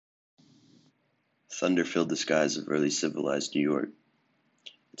Thunder filled the skies of early civilized New York.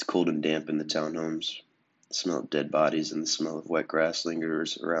 It's cold and damp in the townhomes. The smell of dead bodies and the smell of wet grass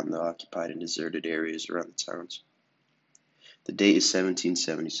lingers around the occupied and deserted areas around the towns. The date is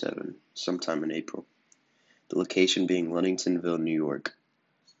 1777, sometime in April. The location being Ludingtonville, New York.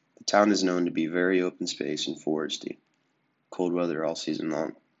 The town is known to be very open space and foresty. Cold weather all season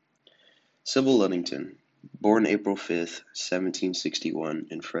long. Sybil Ludington, born April 5, 1761,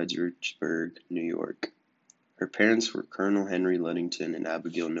 in Fredericksburg, New York. Her parents were Colonel Henry Ludington and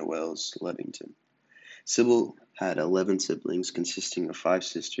Abigail Noels Ludington. Sybil had 11 siblings, consisting of 5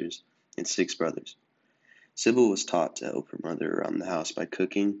 sisters and 6 brothers. Sybil was taught to help her mother around the house by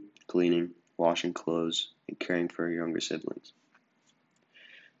cooking, cleaning, washing clothes, and caring for her younger siblings.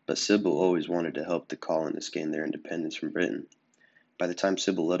 But Sybil always wanted to help the colonists gain their independence from Britain. By the time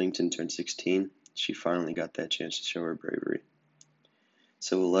Sybil Ludington turned 16, she finally got that chance to show her bravery.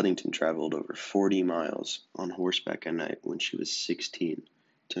 Sybil Ludington traveled over 40 miles on horseback at night when she was 16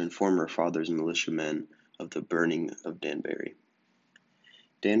 to inform her father's militiamen of the burning of Danbury.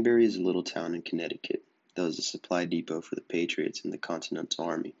 Danbury is a little town in Connecticut that was a supply depot for the Patriots in the Continental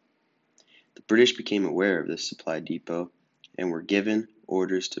Army. The British became aware of this supply depot and were given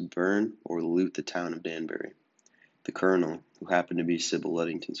orders to burn or loot the town of Danbury. The colonel, who happened to be Sybil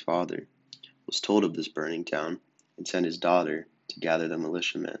Ludington's father, was told of this burning town and sent his daughter to gather the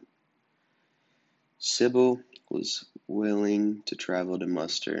militiamen. Sybil was willing to travel to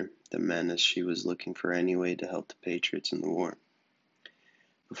muster the men as she was looking for any way to help the Patriots in the war.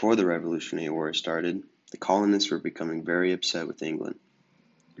 Before the Revolutionary War started, the colonists were becoming very upset with England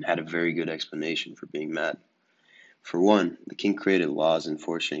and had a very good explanation for being mad. For one, the king created laws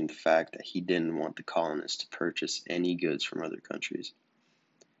enforcing the fact that he didn't want the colonists to purchase any goods from other countries.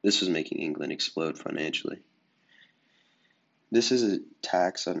 This was making England explode financially. This is a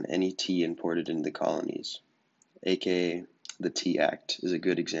tax on any tea imported into the colonies, aka the Tea Act, is a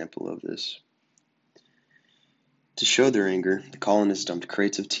good example of this. To show their anger, the colonists dumped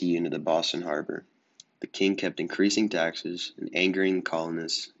crates of tea into the Boston harbor. The king kept increasing taxes and angering the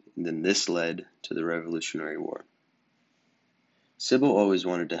colonists, and then this led to the Revolutionary War. Sybil always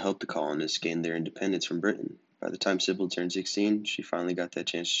wanted to help the colonists gain their independence from Britain. By the time Sybil turned 16, she finally got that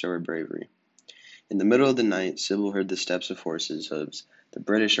chance to show her bravery. In the middle of the night, Sybil heard the steps of horses' hooves. "The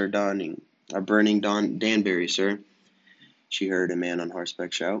British are burning Danbury, sir," she heard a man on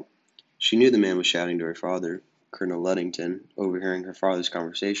horseback shout. She knew the man was shouting to her father, Colonel Ludington. Overhearing her father's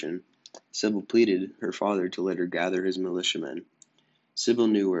conversation, Sybil pleaded her father to let her gather his militiamen. Sybil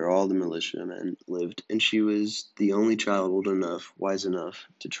knew where all the militiamen lived, and she was the only child wise enough,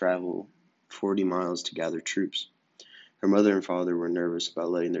 to travel 40 miles to gather troops. Her mother and father were nervous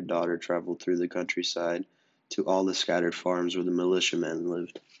about letting their daughter travel through the countryside to all the scattered farms where the militiamen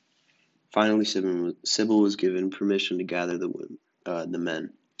lived. Finally, Sybil was given permission to gather the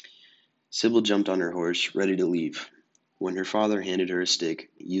men. Sybil jumped on her horse, ready to leave. When her father handed her a stick,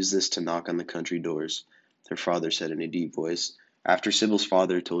 "Use this to knock on the country doors," her father said in a deep voice. After Sybil's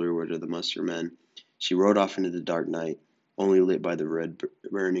father told her where to muster men, she rode off into the dark night, only lit by the red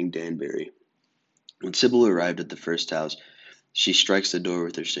burning Danbury. When Sybil arrived at the first house, she strikes the door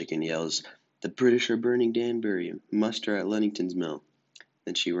with her stick and yells, "The British are burning Danbury. Muster at Ludington's mill."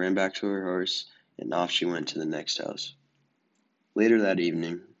 Then she ran back to her horse, and off she went to the next house. Later that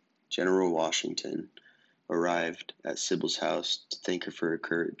evening, General Washington arrived at Sybil's house to thank her for her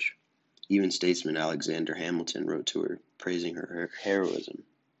courage. Even statesman Alexander Hamilton wrote to her, praising her heroism.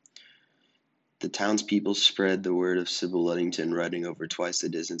 The townspeople spread the word of Sybil Ludington riding over twice the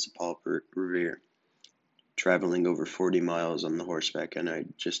distance of Paul Revere, traveling over 40 miles on the horseback at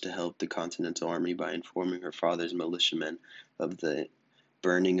night just to help the Continental Army by informing her father's militiamen of the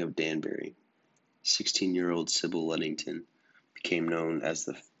burning of Danbury. 16-year-old Sybil Ludington became known as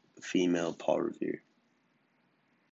the female Paul Revere.